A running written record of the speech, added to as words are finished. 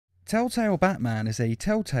Telltale Batman is a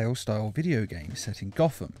Telltale-style video game set in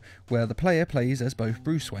Gotham, where the player plays as both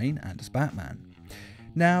Bruce Wayne and as Batman.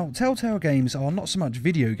 Now, Telltale games are not so much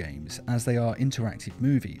video games as they are interactive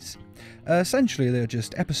movies. Essentially, they're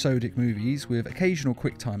just episodic movies with occasional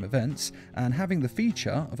quick-time events and having the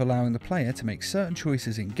feature of allowing the player to make certain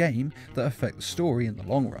choices in-game that affect the story in the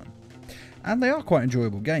long run. And they are quite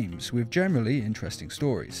enjoyable games, with generally interesting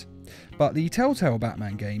stories. But the Telltale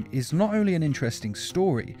Batman game is not only an interesting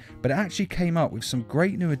story, but it actually came up with some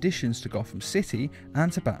great new additions to Gotham City and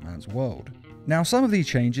to Batman's world. Now, some of these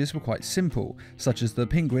changes were quite simple, such as the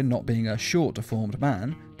Penguin not being a short deformed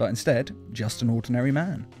man, but instead just an ordinary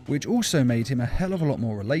man, which also made him a hell of a lot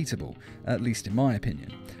more relatable, at least in my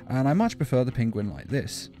opinion, and I much prefer the Penguin like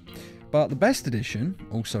this. But the best addition,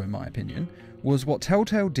 also in my opinion, was what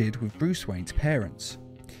Telltale did with Bruce Wayne's parents.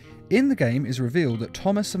 In the game is revealed that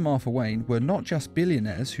Thomas and Martha Wayne were not just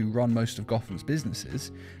billionaires who run most of Gotham's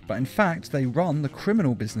businesses, but in fact they run the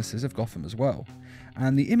criminal businesses of Gotham as well,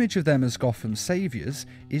 and the image of them as Gotham's saviours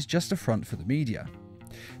is just a front for the media.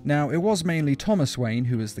 Now, it was mainly Thomas Wayne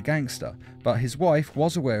who was the gangster, but his wife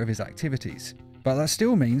was aware of his activities. But that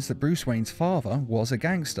still means that Bruce Wayne's father was a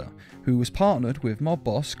gangster, who was partnered with mob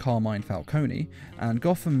boss Carmine Falcone and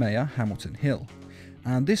Gotham Mayor Hamilton Hill.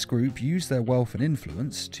 And this group used their wealth and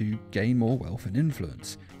influence to gain more wealth and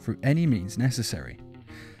influence through any means necessary,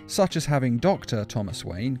 such as having Dr. Thomas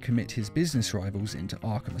Wayne commit his business rivals into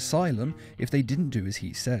Arkham Asylum if they didn't do as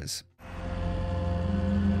he says.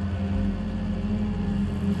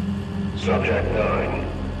 Subject 9.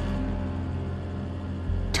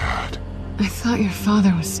 Dad. I thought your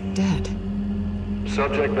father was dead.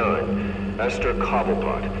 Subject 9. Esther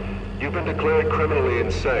Cobblepot. You've been declared criminally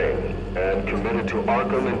insane and committed to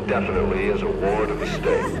Arkham indefinitely as a ward of the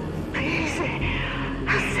state. Please,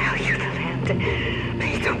 I'll sell you the land.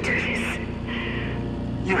 Please don't do this.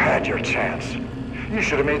 You had your chance. You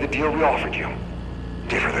should have made the deal we offered you.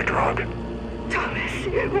 Give her the drug. Thomas,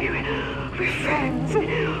 we're friends.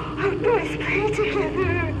 Our boys play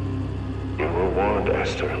together. You were warned,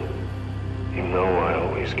 Esther. You know I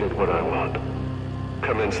always get what I want.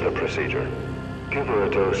 Commence the procedure. Give her a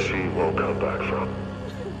dose she won't come back from.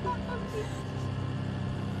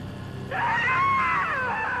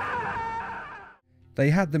 They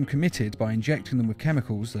had them committed by injecting them with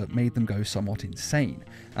chemicals that made them go somewhat insane,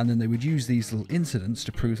 and then they would use these little incidents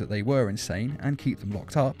to prove that they were insane and keep them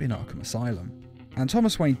locked up in Arkham Asylum. And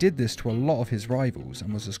Thomas Wayne did this to a lot of his rivals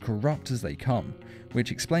and was as corrupt as they come,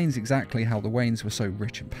 which explains exactly how the Waynes were so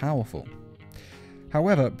rich and powerful.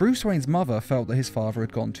 However, Bruce Wayne's mother felt that his father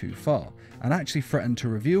had gone too far, and actually threatened to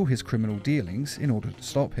reveal his criminal dealings in order to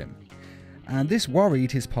stop him. And this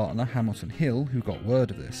worried his partner Hamilton Hill, who got word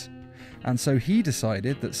of this. And so he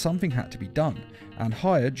decided that something had to be done, and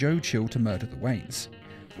hired Joe Chill to murder the Waynes.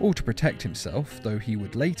 All to protect himself, though he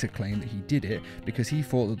would later claim that he did it because he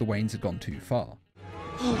thought that the Waynes had gone too far.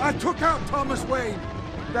 I took out Thomas Wayne.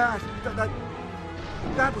 That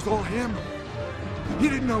was all him. He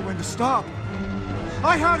didn't know when to stop.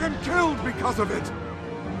 I had him killed because of it.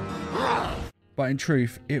 But in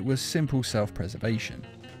truth, it was simple self-preservation.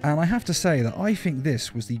 And I have to say that I think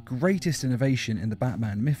this was the greatest innovation in the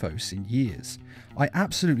Batman mythos in years. I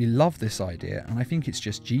absolutely love this idea, and I think it's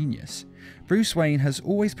just genius. Bruce Wayne has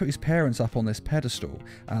always put his parents up on this pedestal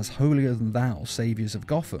as holier-than-thou saviours of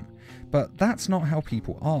Gotham, but that's not how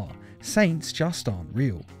people are. Saints just aren't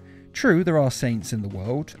real. True, there are saints in the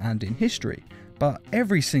world and in history, but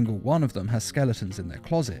every single one of them has skeletons in their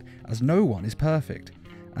closet, as no one is perfect.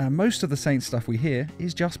 And most of the saint stuff we hear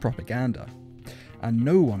is just propaganda. And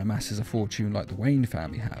no one amasses a fortune like the Wayne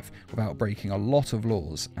family have without breaking a lot of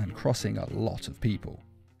laws and crossing a lot of people.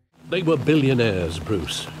 They were billionaires,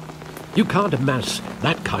 Bruce. You can't amass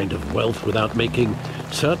that kind of wealth without making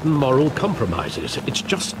certain moral compromises. It's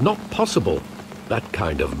just not possible. That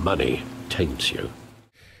kind of money taints you.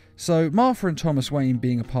 So Martha and Thomas Wayne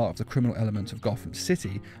being a part of the criminal element of Gotham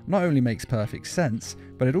City not only makes perfect sense,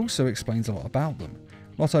 but it also explains a lot about them.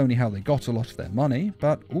 Not only how they got a lot of their money,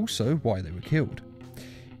 but also why they were killed.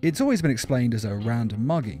 It's always been explained as a random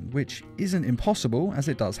mugging, which isn't impossible as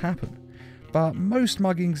it does happen. But most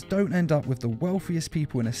muggings don't end up with the wealthiest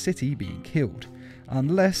people in a city being killed,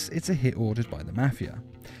 unless it's a hit ordered by the mafia.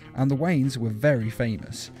 And the Waynes were very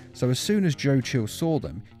famous, so as soon as Joe Chill saw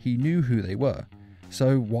them, he knew who they were.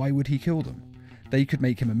 So why would he kill them? They could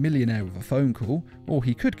make him a millionaire with a phone call, or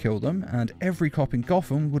he could kill them, and every cop in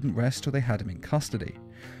Gotham wouldn't rest till they had him in custody.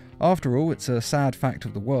 After all, it's a sad fact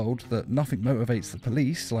of the world that nothing motivates the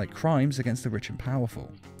police like crimes against the rich and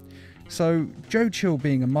powerful. So Joe Chill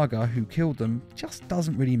being a mugger who killed them just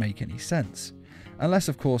doesn't really make any sense. unless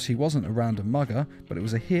of course he wasn't a random mugger, but it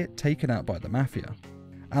was a hit taken out by the Mafia.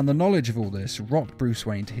 And the knowledge of all this rocked Bruce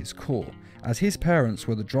Wayne to his core, as his parents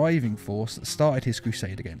were the driving force that started his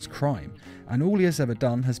crusade against crime, and all he has ever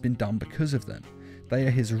done has been done because of them. They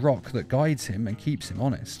are his rock that guides him and keeps him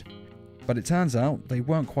honest. But it turns out they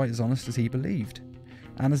weren't quite as honest as he believed.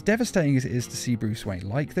 And as devastating as it is to see Bruce Wayne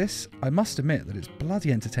like this, I must admit that it's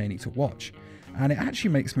bloody entertaining to watch, and it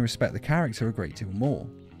actually makes me respect the character a great deal more.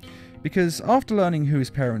 Because after learning who his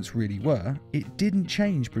parents really were, it didn't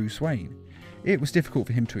change Bruce Wayne. It was difficult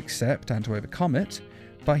for him to accept and to overcome it,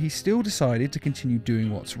 but he still decided to continue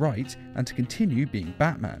doing what's right and to continue being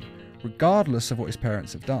Batman, regardless of what his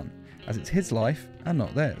parents have done, as it's his life and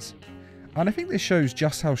not theirs. And I think this shows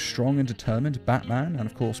just how strong and determined Batman, and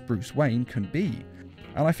of course Bruce Wayne, can be.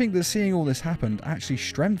 And I think that seeing all this happen actually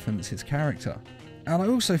strengthens his character. And I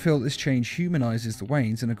also feel that this change humanises the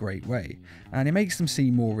Waynes in a great way, and it makes them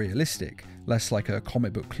seem more realistic, less like a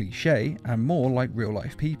comic book cliche, and more like real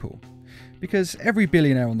life people. Because every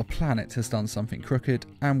billionaire on the planet has done something crooked,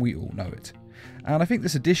 and we all know it. And I think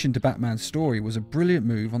this addition to Batman's story was a brilliant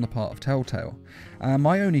move on the part of Telltale, and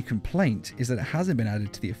my only complaint is that it hasn't been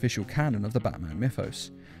added to the official canon of the Batman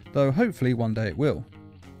mythos, though hopefully one day it will.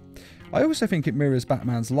 I also think it mirrors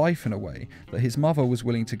Batman's life in a way, that his mother was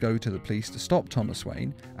willing to go to the police to stop Thomas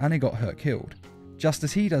Wayne, and he got her killed. Just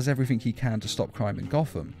as he does everything he can to stop crime in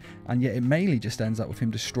Gotham, and yet it mainly just ends up with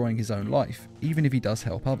him destroying his own life, even if he does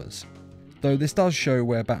help others. Though this does show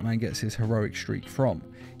where Batman gets his heroic streak from.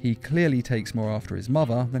 He clearly takes more after his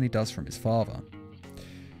mother than he does from his father.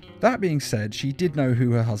 That being said, she did know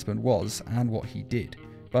who her husband was and what he did,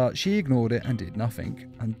 but she ignored it and did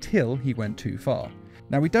nothing, until he went too far.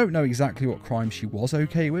 Now we don't know exactly what crime she was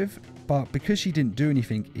okay with, but because she didn't do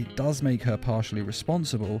anything, it does make her partially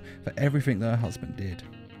responsible for everything that her husband did.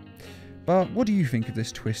 But what do you think of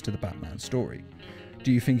this twist to the Batman story?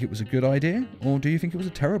 Do you think it was a good idea, or do you think it was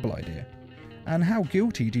a terrible idea? And how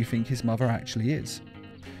guilty do you think his mother actually is?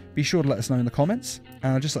 Be sure to let us know in the comments,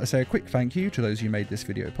 and I'd just like to say a quick thank you to those who made this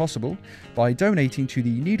video possible by donating to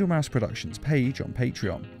the Needle Mouse Productions page on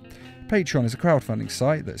Patreon. Patreon is a crowdfunding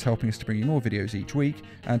site that's helping us to bring you more videos each week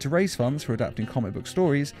and to raise funds for adapting comic book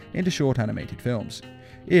stories into short animated films.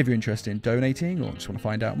 If you're interested in donating or just want to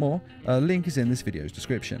find out more, a link is in this video's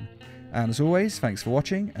description. And as always, thanks for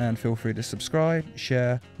watching, and feel free to subscribe,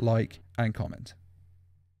 share, like, and comment.